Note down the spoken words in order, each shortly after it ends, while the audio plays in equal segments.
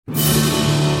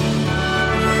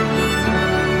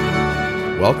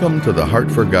Welcome to the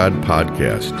Heart for God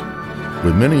podcast.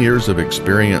 With many years of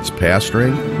experience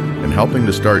pastoring and helping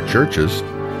to start churches,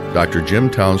 Dr. Jim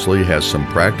Townsley has some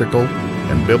practical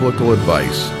and biblical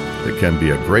advice that can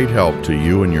be a great help to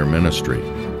you and your ministry.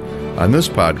 On this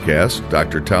podcast,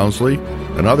 Dr. Townsley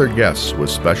and other guests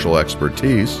with special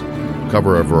expertise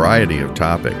cover a variety of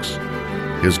topics.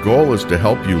 His goal is to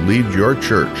help you lead your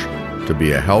church to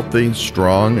be a healthy,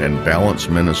 strong, and balanced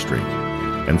ministry,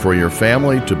 and for your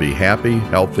family to be happy,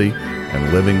 healthy,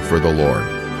 and living for the Lord.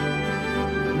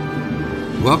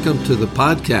 Welcome to the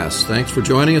podcast. Thanks for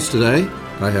joining us today.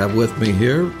 I have with me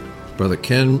here Brother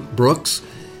Ken Brooks.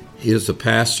 He is the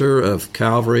pastor of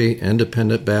Calvary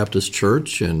Independent Baptist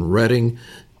Church in Redding,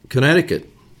 Connecticut,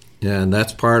 and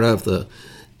that's part of the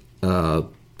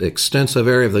extensive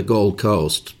area of the Gold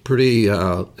Coast. Pretty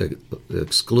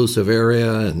exclusive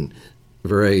area and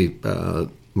very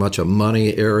much a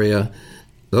money area.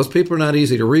 Those people are not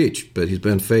easy to reach, but he's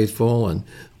been faithful. And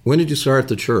when did you start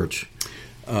the church?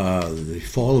 The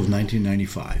fall of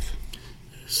 1995.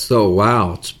 So,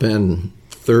 wow, it's been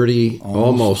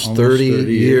almost 30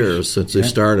 years since they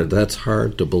started. That's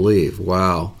hard to believe.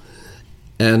 Wow.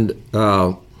 And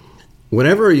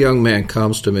whenever a young man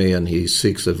comes to me and he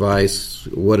seeks advice,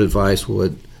 what advice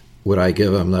would I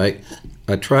give him? I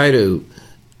try to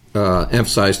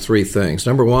emphasize three things.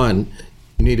 Number one,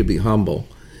 you need to be humble.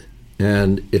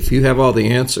 And if you have all the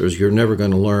answers, you're never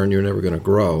going to learn, you're never going to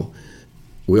grow.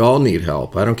 We all need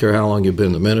help. I don't care how long you've been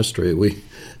in the ministry. We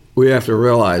have to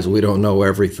realize we don't know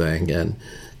everything, and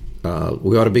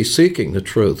we ought to be seeking the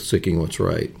truth, seeking what's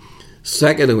right.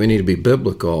 Secondly, we need to be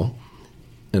biblical,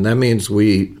 and that means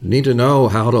we need to know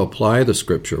how to apply the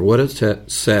Scripture, what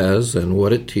it says and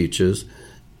what it teaches,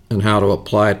 and how to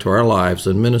apply it to our lives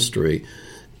and ministry.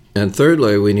 And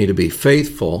thirdly, we need to be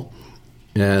faithful.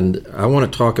 And I want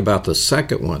to talk about the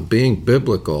second one, being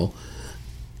biblical.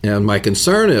 And my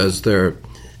concern is there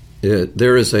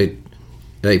is a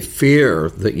fear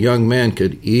that young men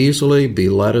could easily be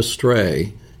led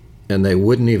astray, and they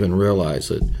wouldn't even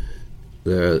realize it.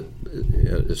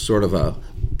 It's sort of a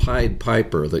Pied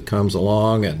Piper that comes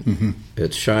along, and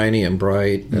it's shiny and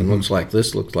bright, and looks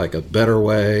like a better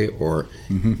way or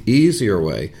easier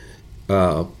way.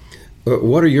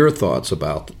 What are your thoughts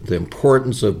about the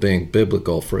importance of being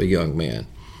biblical for a young man?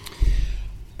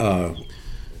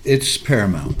 It's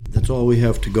paramount. That's all we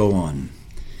have to go on.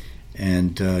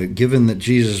 And given that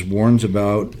Jesus warns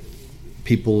about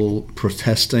people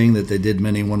protesting that they did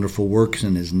many wonderful works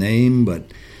in his name, but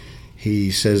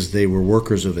he says they were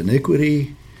workers of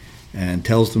iniquity and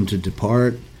tells them to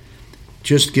depart,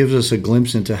 just gives us a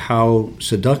glimpse into how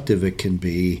seductive it can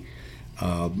be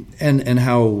and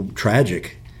how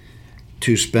tragic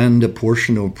to spend a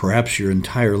portion of perhaps your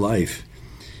entire life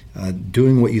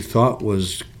doing what you thought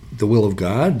was the will of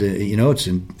God.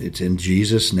 It's in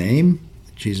Jesus' name.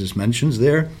 Jesus mentions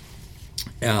there.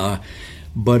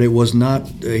 But it was not,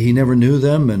 he never knew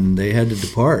them, and they had to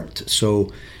depart.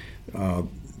 So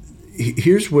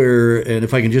here's where, and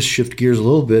if I can just shift gears a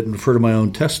little bit and refer to my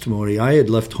own testimony, I had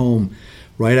left home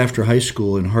right after high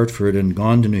school in Hartford and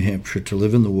gone to New Hampshire to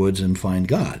live in the woods and find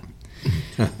God.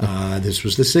 This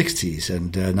was the 60s,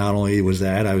 and not only was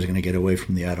that, I was going to get away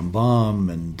from the atom bomb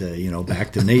and,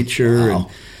 back to nature. Wow.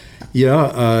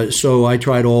 And, so I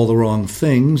tried all the wrong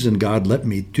things, and God let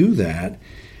me do that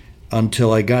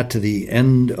until I got to the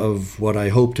end of what I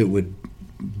hoped it would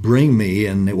bring me,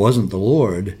 and it wasn't the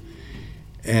Lord.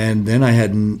 And then I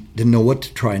didn't know what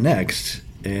to try next.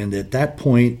 And at that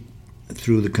point,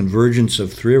 through the convergence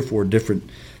of 3 or 4 different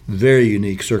very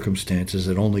unique circumstances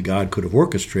that only God could have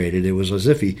orchestrated, it was as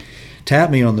if he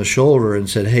tapped me on the shoulder and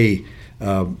said, "Hey,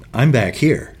 I'm back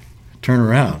here. Turn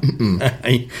around.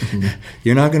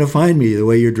 You're not going to find me the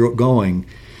way you're going."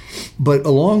 But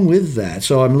along with that,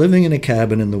 so I'm living in a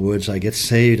cabin in the woods. I get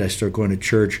saved. I start going to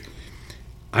church.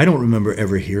 I don't remember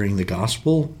ever hearing the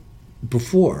gospel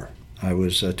before. I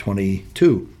was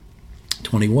 22.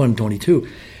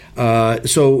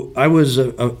 So I was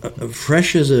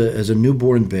fresh as a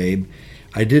newborn babe.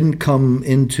 I didn't come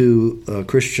into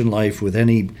Christian life with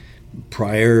any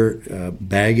prior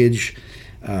baggage.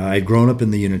 I'd grown up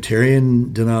in the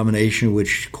Unitarian denomination,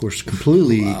 which, of course,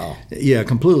 completely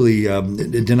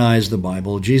denies the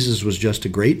Bible. Jesus was just a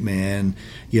great man.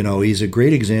 He's a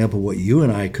great example of what you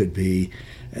and I could be.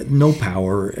 No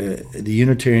power. The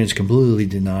Unitarians completely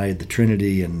denied the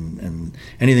Trinity and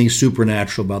anything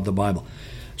supernatural about the Bible.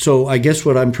 So I guess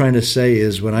what I'm trying to say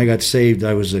is when I got saved,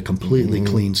 I was a completely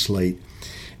clean slate.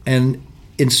 And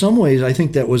in some ways, I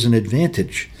think that was an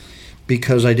advantage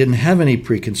because I didn't have any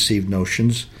preconceived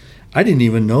notions. I didn't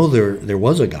even know there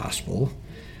was a gospel.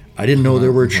 I didn't know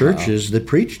there were churches that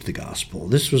preached the gospel.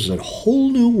 This was a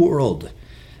whole new world,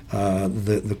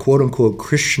 the quote-unquote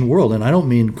Christian world. And I don't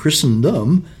mean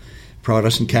Christendom,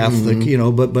 Protestant, Catholic,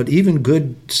 but even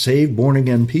good, saved,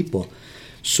 born-again people.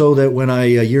 So that when I,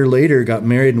 a year later, got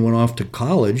married and went off to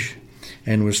college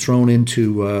and was thrown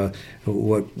into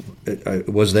what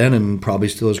was then and probably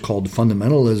still is called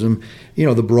fundamentalism,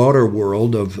 the broader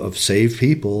world of saved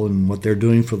people and what they're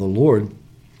doing for the Lord,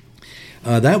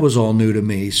 that was all new to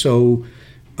me. So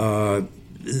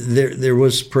there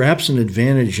was perhaps an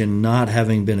advantage in not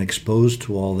having been exposed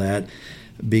to all that,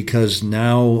 because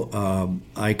now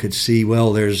I could see,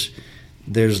 well, there's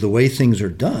the way things are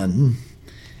done,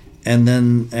 and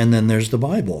then there's the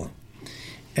Bible.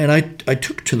 And I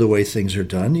took to the way things are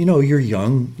done. You're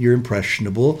young, you're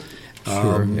impressionable,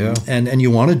 Sure, yeah. and you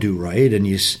want to do right.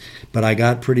 But I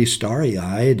got pretty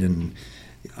starry-eyed, and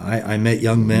I met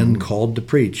young men called to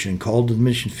preach and called to the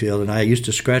mission field, and I used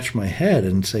to scratch my head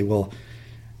and say, well,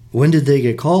 when did they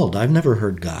get called? I've never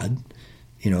heard God,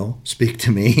 speak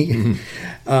to me.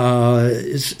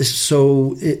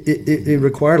 So it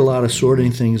required a lot of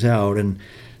sorting things out. And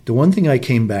the one thing I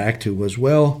came back to was,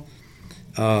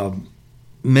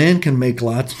 man can make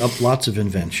lots of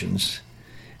inventions,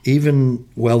 even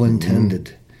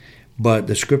well-intended, but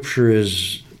the Scripture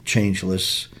is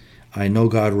changeless. I know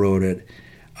God wrote it.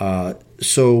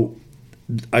 So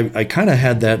I kind of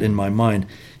had that in my mind.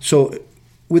 So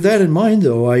with that in mind,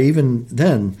 though, I even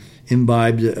then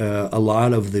imbibed a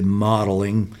lot of the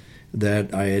modeling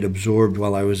that I had absorbed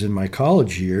while I was in my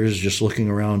college years, just looking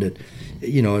around at,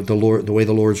 at the way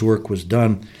the Lord's work was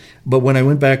done. But when I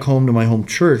went back home to my home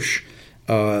church,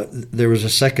 there was a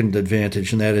second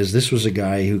advantage, and that is this was a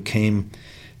guy who came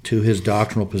to his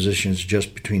doctrinal positions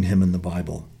just between him and the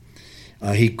Bible.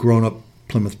 He'd grown up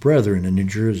Plymouth Brethren in New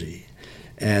Jersey,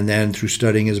 and then through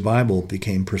studying his Bible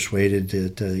became persuaded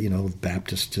that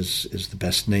Baptist is the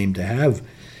best name to have.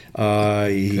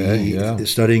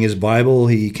 Studying his Bible,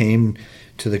 he came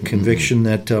to the conviction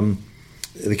that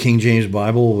the King James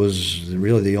Bible was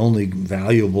really the only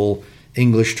valuable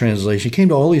English translation. He came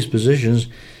to all these positions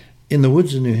in the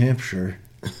woods of New Hampshire,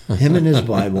 him and his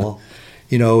Bible.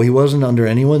 He wasn't under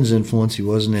anyone's influence. He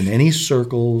wasn't in any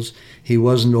circles. He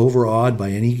wasn't overawed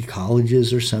by any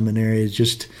colleges or seminaries.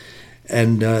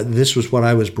 This was what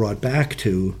I was brought back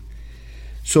to.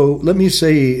 So let me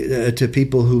say to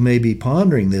people who may be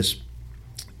pondering this,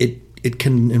 it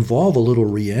can involve a little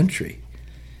reentry.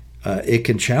 It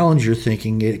can challenge your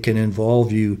thinking. It can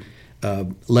involve you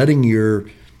letting your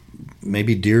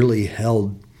maybe dearly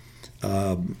held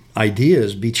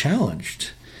ideas be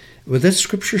challenged. But that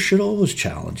Scripture should always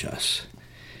challenge us.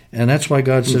 And that's why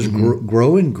God says,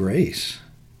 grow in grace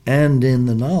and in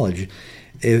the knowledge.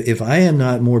 If I am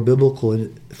not more biblical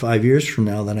in 5 years from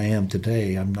now than I am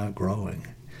today, I'm not growing.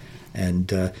 And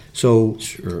good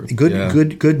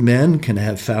men can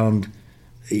have found,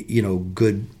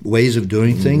 good ways of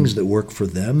doing things that work for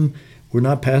them. We're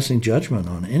not passing judgment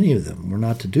on any of them. We're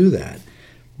not to do that.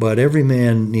 But every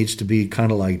man needs to be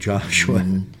kind of like Joshua,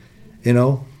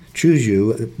 choose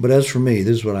you. But as for me,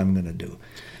 this is what I'm going to do.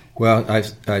 Well,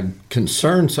 I'm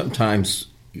concerned sometimes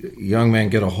young men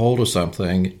get a hold of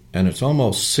something and it's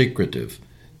almost secretive.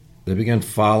 They begin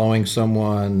following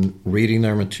someone, reading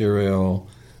their material,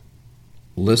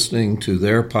 listening to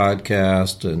their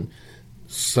podcast, and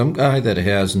some guy that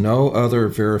has no other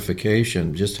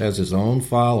verification, just has his own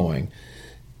following.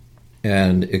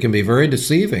 And it can be very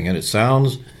deceiving, and it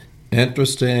sounds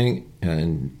interesting,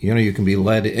 and you can be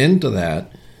led into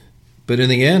that, but in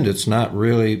the end it's not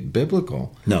really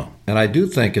biblical. No. And I do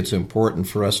think it's important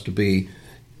for us to be,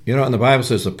 and the Bible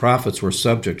says the prophets were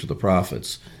subject to the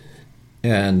prophets.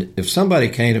 And if somebody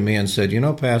came to me and said,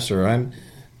 Pastor, I'm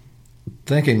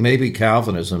thinking maybe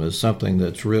Calvinism is something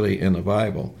that's really in the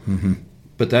Bible. Mm-hmm.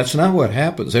 But that's not what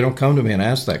happens. They don't come to me and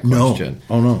ask that question.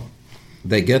 No. Oh, no.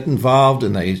 They get involved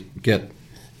and they get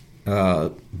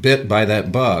bit by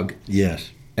that bug.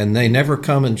 Yes. And they never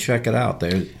come and check it out.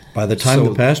 By the time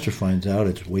the pastor finds out,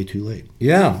 it's way too late.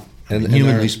 Yeah.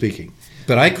 Humanly speaking.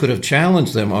 But I could have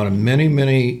challenged them on many,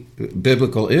 many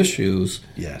biblical issues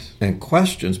and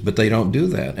questions, but they don't do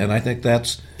that. And I think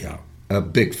that's a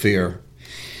big fear.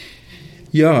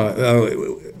 Yeah.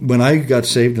 When I got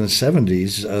saved in the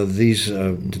 70s, these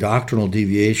doctrinal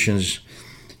deviations,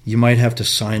 you might have to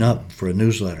sign up for a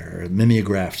newsletter, a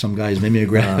mimeograph. Some guy's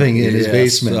mimeographing in his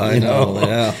basement. I know.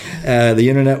 Yeah. The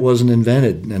internet wasn't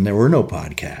invented, and there were no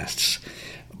podcasts.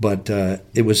 But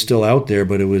it was still out there,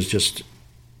 but it was just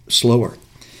slower.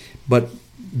 But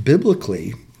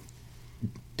biblically,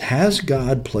 has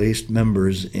God placed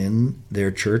members in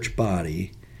their church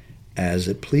body as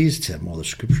it pleased him? Well, the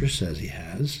Scripture says he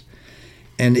has.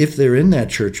 And if they're in that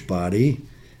church body,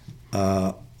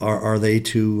 are they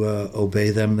to obey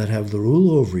them that have the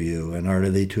rule over you? And are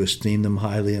they to esteem them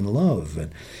highly in love?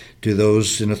 And do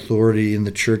those in authority in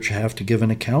the church have to give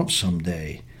an account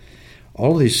someday?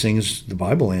 All of these things the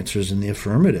Bible answers in the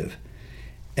affirmative.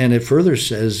 And it further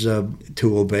says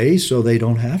to obey so they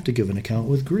don't have to give an account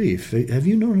with grief. Have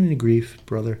you known any grief,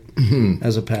 brother,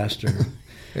 as a pastor?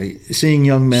 Seeing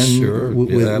young men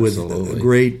with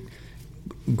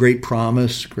great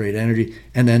promise, great energy,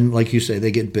 and then, like you say,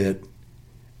 they get bit,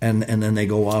 and then they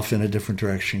go off in a different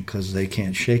direction because they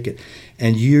can't shake it.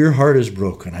 And your heart is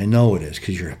broken. I know it is,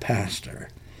 because you're a pastor.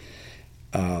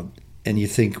 And you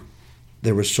think,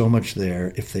 there was so much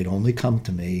there. If they'd only come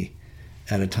to me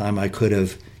at a time I could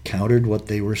have countered what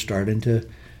they were starting to,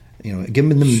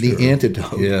 given them the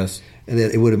antidote. Yes.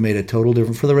 It would have made a total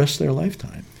difference for the rest of their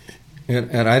lifetime.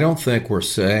 And I don't think we're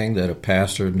saying that a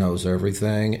pastor knows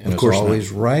everything and is always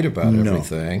right about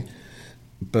everything.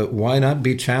 But why not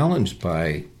be challenged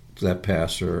by that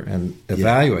pastor and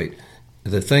evaluate?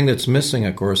 The thing that's missing,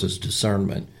 of course, is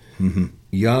discernment. Mm-hmm.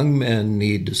 Young men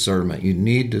need discernment. You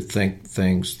need to think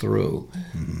things through.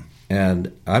 Mm-hmm.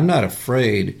 And I'm not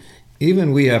afraid,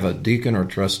 even we have a deacon or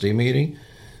trustee meeting,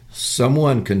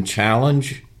 someone can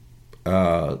challenge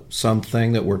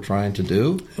something that we're trying to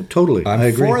do. Totally. I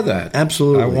agree. For that.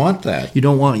 Absolutely. I want that. You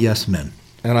don't want yes men.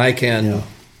 And I can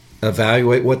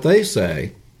evaluate what they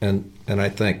say. And I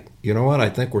think, you know what, I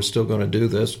think we're still going to do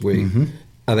this.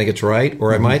 I think it's right.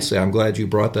 Or I might say, I'm glad you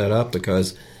brought that up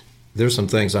because there's some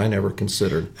things I never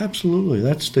considered. Absolutely.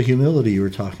 That's the humility you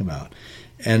were talking about.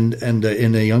 And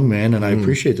in a young man, and I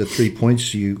appreciate the 3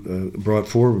 points you brought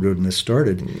forward when this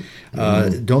started.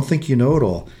 Don't think you know it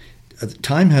all.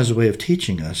 Time has a way of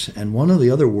teaching us, and one of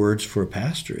the other words for a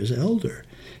pastor is elder.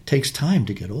 It takes time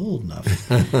to get old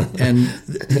enough. And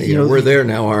we're there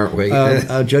now, aren't we?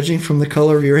 Judging from the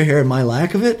color of your hair and my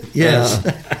lack of it, yes.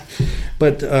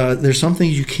 But there's some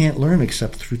things you can't learn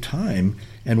except through time,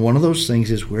 and one of those things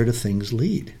is where do things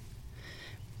lead?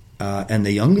 And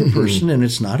the younger person, and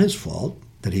it's not his fault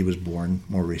that he was born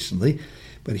more recently,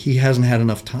 but he hasn't had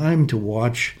enough time to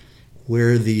watch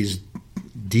where these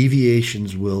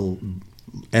deviations will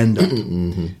end up,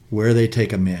 where they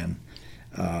take a man.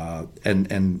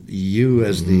 And you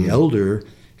as the elder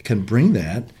can bring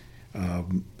that,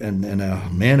 and a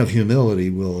man of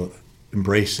humility will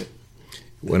embrace it.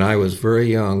 When I was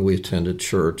very young, we attended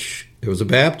church. It was a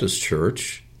Baptist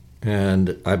church,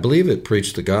 and I believe it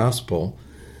preached the gospel.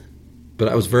 But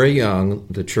I was very young.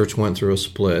 The church went through a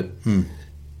split, and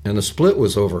the split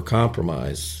was over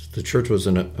compromise. The church was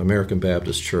an American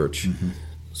Baptist church.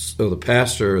 So the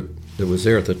pastor that was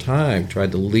there at the time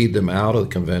tried to lead them out of the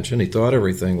convention. He thought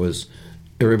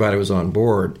everybody was on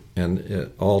board,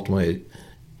 and ultimately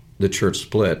the church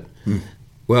split.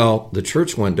 Well, the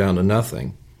church went down to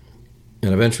nothing,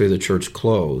 and eventually the church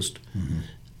closed.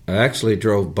 I actually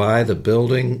drove by the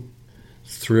building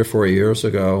 3 or 4 years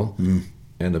ago,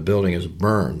 and the building is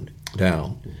burned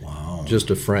down. Wow. Just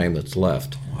a frame that's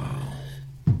left. Wow.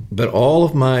 But all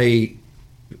of my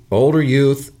older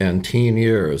youth and teen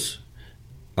years,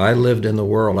 I lived in the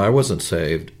world. I wasn't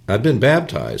saved. I'd been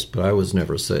baptized, but I was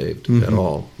never saved at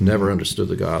all. Never understood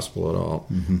the gospel at all.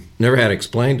 Never had it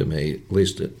explained to me, at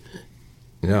least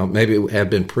maybe it had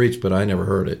been preached, but I never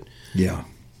heard it. Yeah.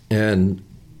 And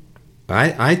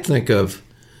I think of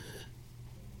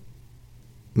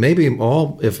maybe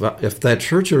if that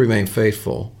church had remained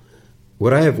faithful,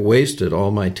 would I have wasted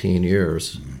all my teen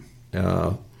years?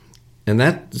 And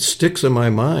that sticks in my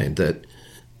mind that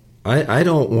I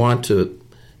don't want to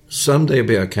someday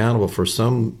be accountable for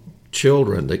some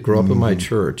children that grew up in my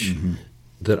church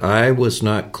that I was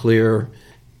not clear,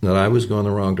 that I was going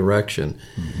the wrong direction.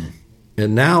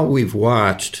 And now we've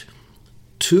watched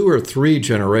 2 or 3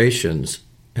 generations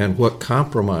and what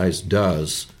compromise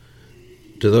does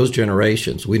to those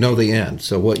generations. We know the end.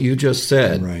 So what you just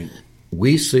said,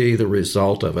 we see the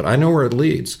result of it. I know where it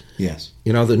leads. Yes.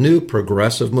 The new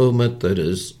progressive movement that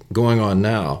is going on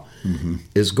now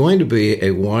is going to be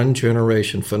a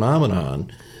one-generation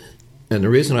phenomenon. And the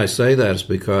reason I say that is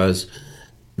because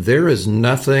there is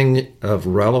nothing of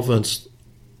relevance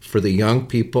for the young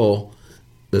people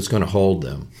that's going to hold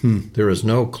them. There is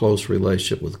no close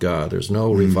relationship with God. There's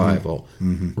no revival,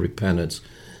 repentance.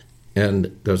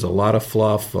 And there's a lot of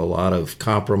fluff, a lot of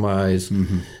compromise.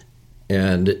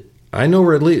 And I know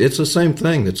where it leads. It's the same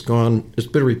thing it's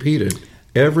been repeated.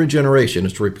 Every generation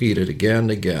it's repeated again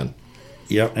and again.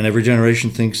 Yep, and every generation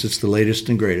thinks it's the latest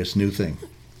and greatest new thing.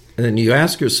 And you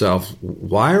ask yourself,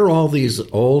 why are all these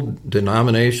old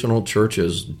denominational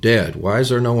churches dead? Why is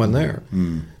there no one there?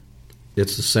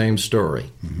 It's the same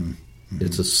story.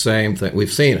 It's the same thing.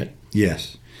 We've seen it.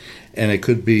 Yes. And it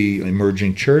could be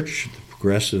emerging church,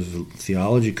 progressive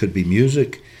theology, could be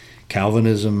music,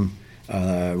 Calvinism,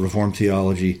 Reformed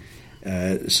theology.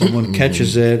 Someone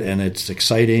catches it and it's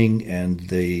exciting, and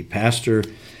the pastor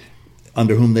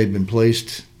under whom they've been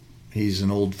placed, he's an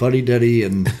old fuddy-duddy,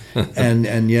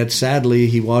 and yet sadly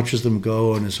he watches them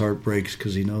go and his heart breaks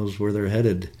because he knows where they're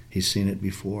headed. He's seen it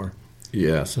before.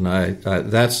 Yes, and I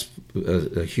that's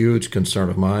a huge concern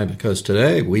of mine, because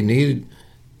today we need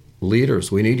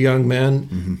leaders. We need young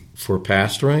men for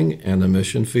pastoring and the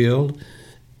mission field,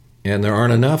 and there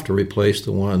aren't enough to replace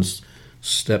the ones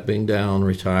stepping down,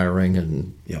 retiring,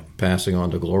 and passing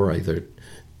on to glory.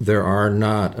 There are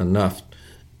not enough,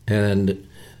 and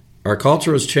our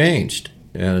culture has changed,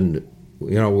 and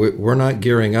we're not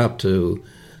gearing up to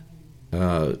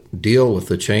deal with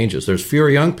the changes. There's fewer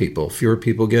young people, fewer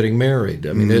people getting married.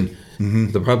 I mean,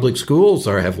 the public schools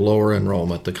have lower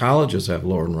enrollment. The colleges have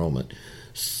lower enrollment.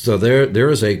 So there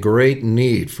is a great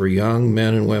need for young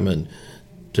men and women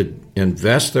to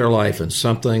invest their life in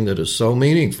something that is so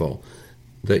meaningful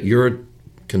that you're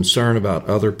concerned about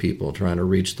other people trying to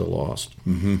reach the lost.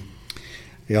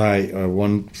 Yeah,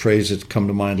 one phrase that's come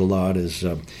to mind a lot is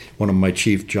one of my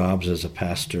chief jobs as a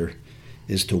pastor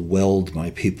is to weld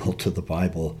my people to the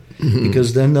Bible,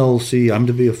 because then they'll see I'm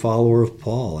to be a follower of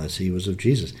Paul as he was of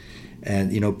Jesus.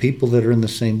 And, people that are in the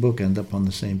same book end up on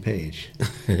the same page.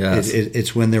 Yes.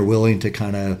 It's when they're willing to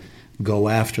kind of go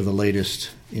after the latest,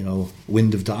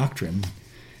 wind of doctrine,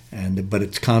 but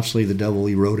it's constantly the devil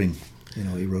eroding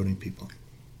people.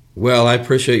 Well, I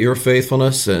appreciate your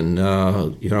faithfulness, and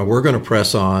we're going to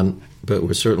press on, but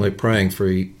we're certainly praying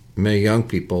for many young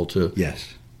people to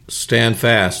stand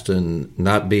fast and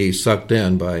not be sucked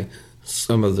in by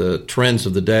some of the trends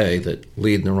of the day that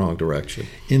lead in the wrong direction.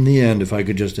 In the end, if I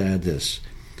could just add this,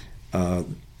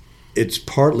 it's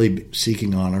partly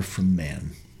seeking honor from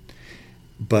man.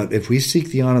 But if we seek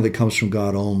the honor that comes from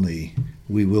God only,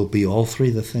 we will be all three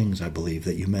of the things, I believe,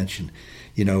 that you mentioned.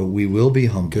 We will be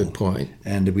humble. Good point.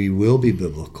 And we will be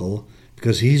biblical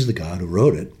because he's the God who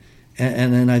wrote it.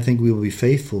 And then I think we will be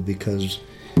faithful because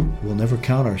we'll never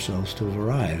count ourselves to have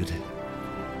arrived.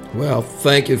 Well,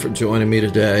 thank you for joining me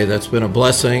today. That's been a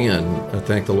blessing, and I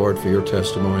thank the Lord for your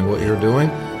testimony and what you're doing.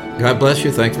 God bless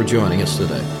you. Thanks for joining us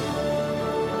today.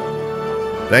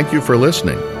 Thank you for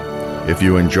listening. If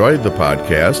you enjoyed the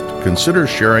podcast, consider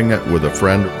sharing it with a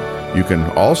friend. You can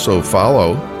also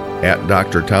follow at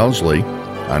Dr. Townsley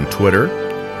on Twitter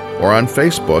or on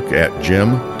Facebook at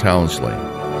Jim Townsley.